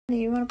Do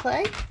you want to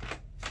play?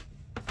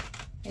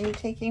 Are you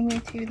taking me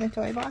to the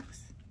toy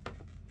box?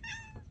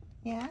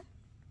 Yeah?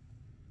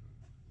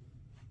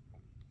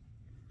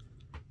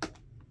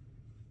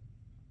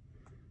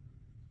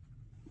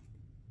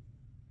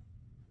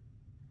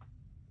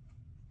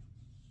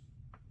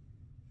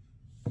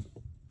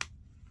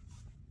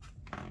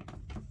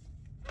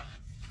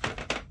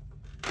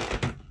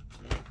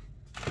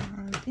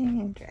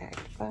 Being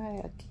dragged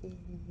by a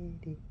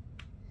kitty.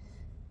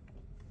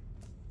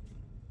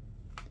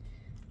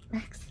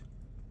 Max, do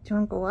you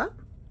want to go up?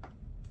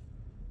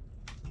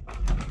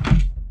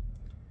 I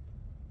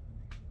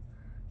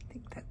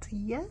think that's a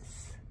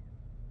yes.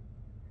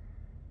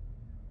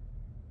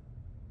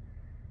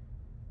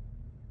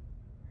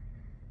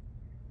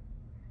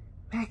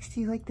 Max,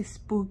 do you like the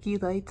spooky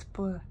lights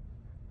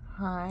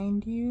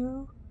behind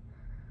you?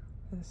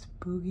 The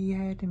spooky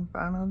head in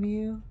front of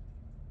you?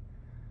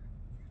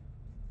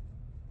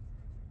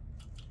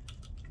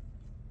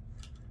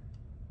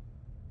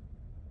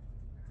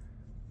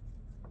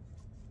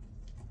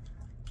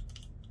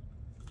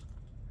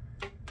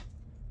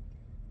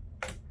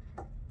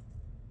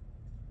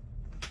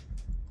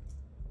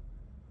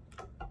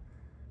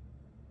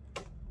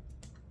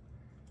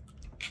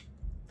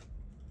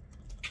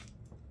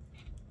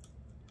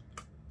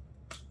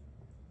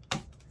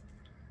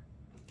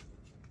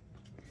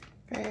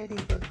 Freddy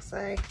looks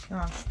like he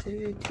wants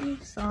to do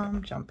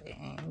some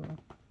jumping.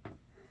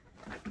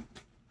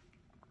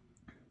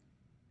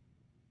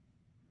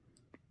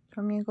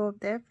 Want me to go up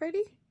there,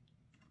 Freddy?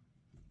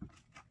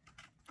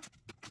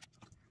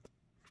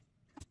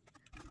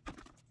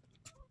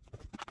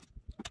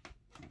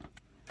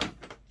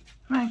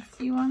 Max,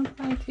 do you want to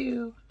play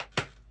too?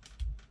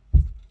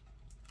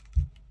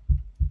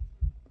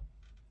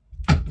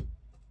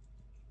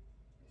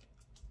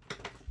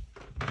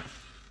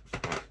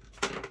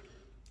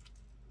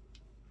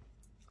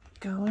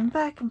 Going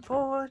back and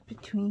forth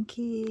between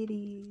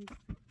kitties.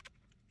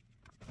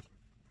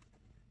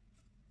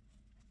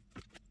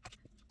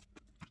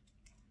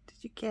 Did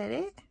you get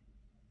it?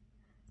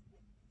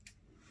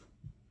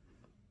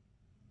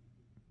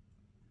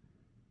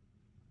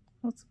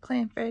 What's the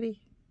plan,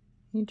 Freddy?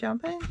 You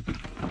jumping?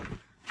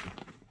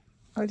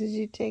 Or did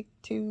you take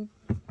 2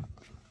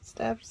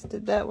 steps?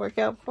 Did that work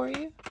out for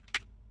you?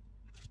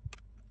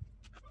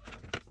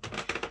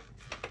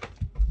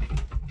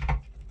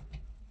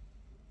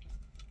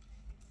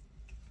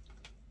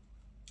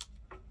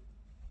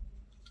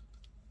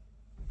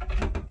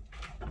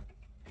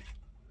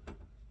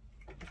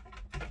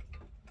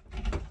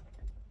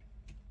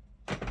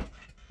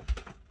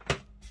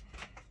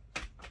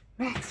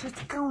 Max,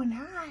 what's going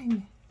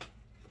on?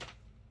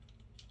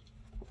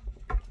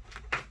 Did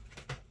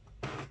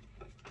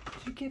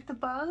you get the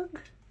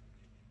bug?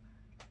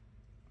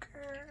 Grr.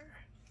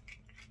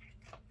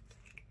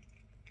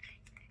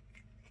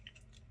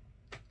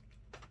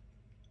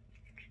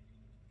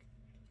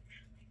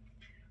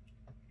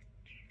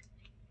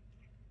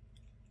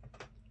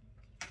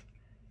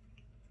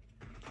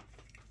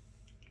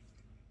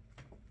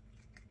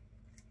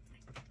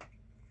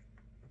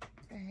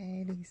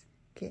 Freddy's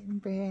getting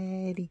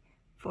ready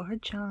for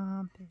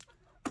jumping.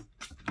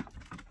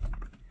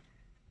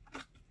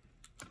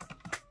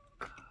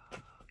 Go,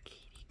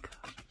 kitty, go.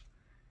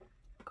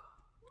 Go.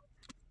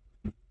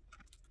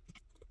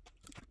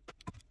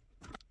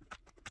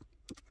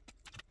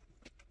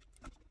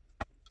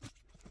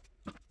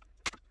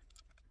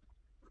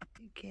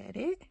 You get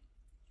it?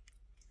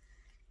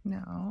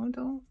 No,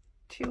 don't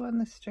chew on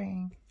the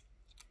string.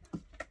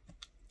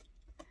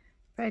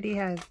 Freddy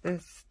has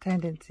this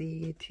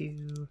tendency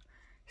to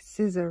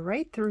scissor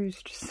right through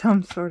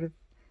some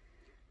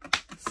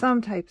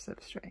types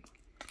of string.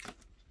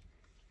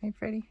 Right,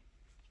 Freddy?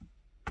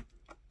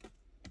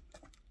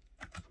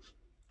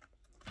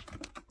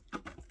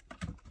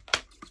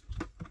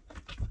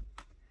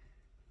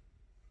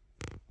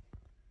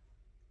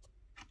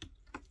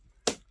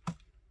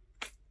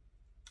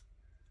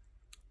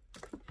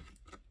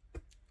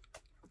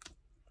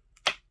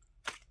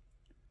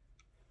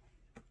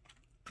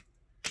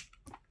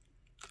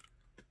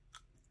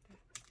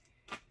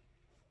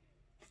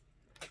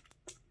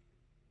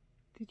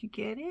 Did you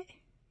get it?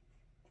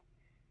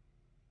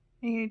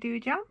 Are you gonna do a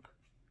jump?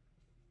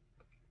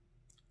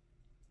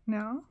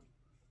 No?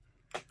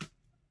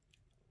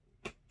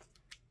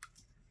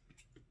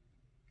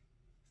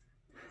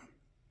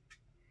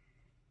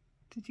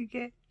 Did you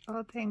get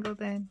all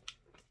tangled in?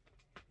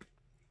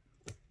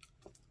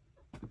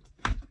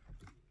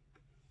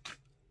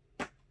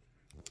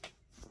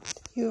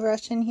 You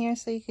rush in here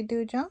so you could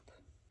do a jump?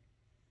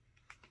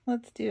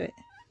 Let's do it.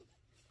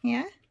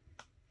 Yeah?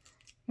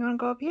 You wanna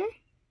go up here?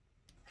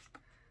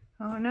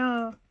 Oh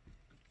no.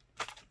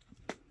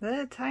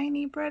 The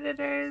tiny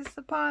predator is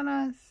upon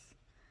us.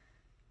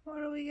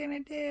 What are we gonna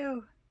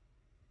do?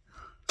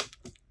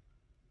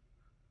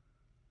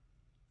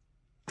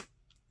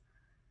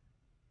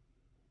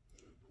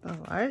 The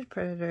large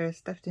predator has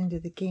stepped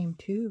into the game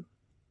too.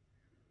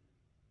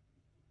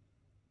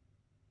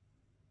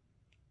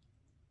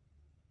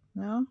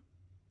 No?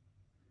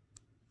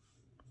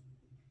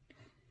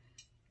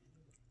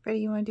 Freddy,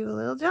 you want to do a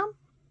little jump?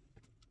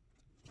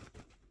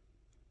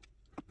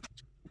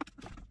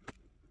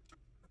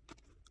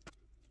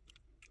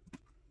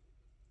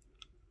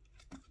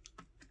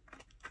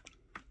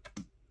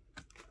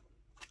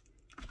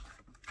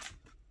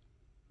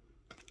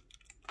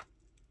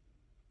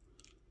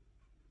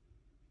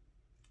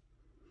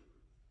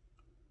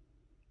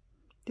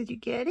 Did you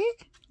get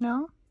it?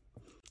 No?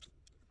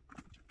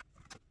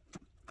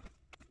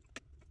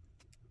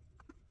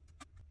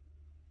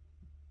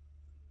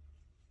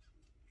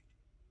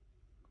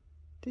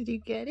 Did you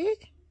get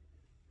it?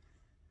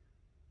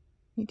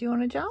 You do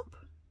want to jump?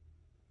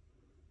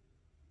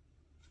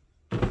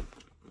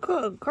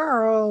 Good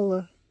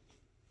girl.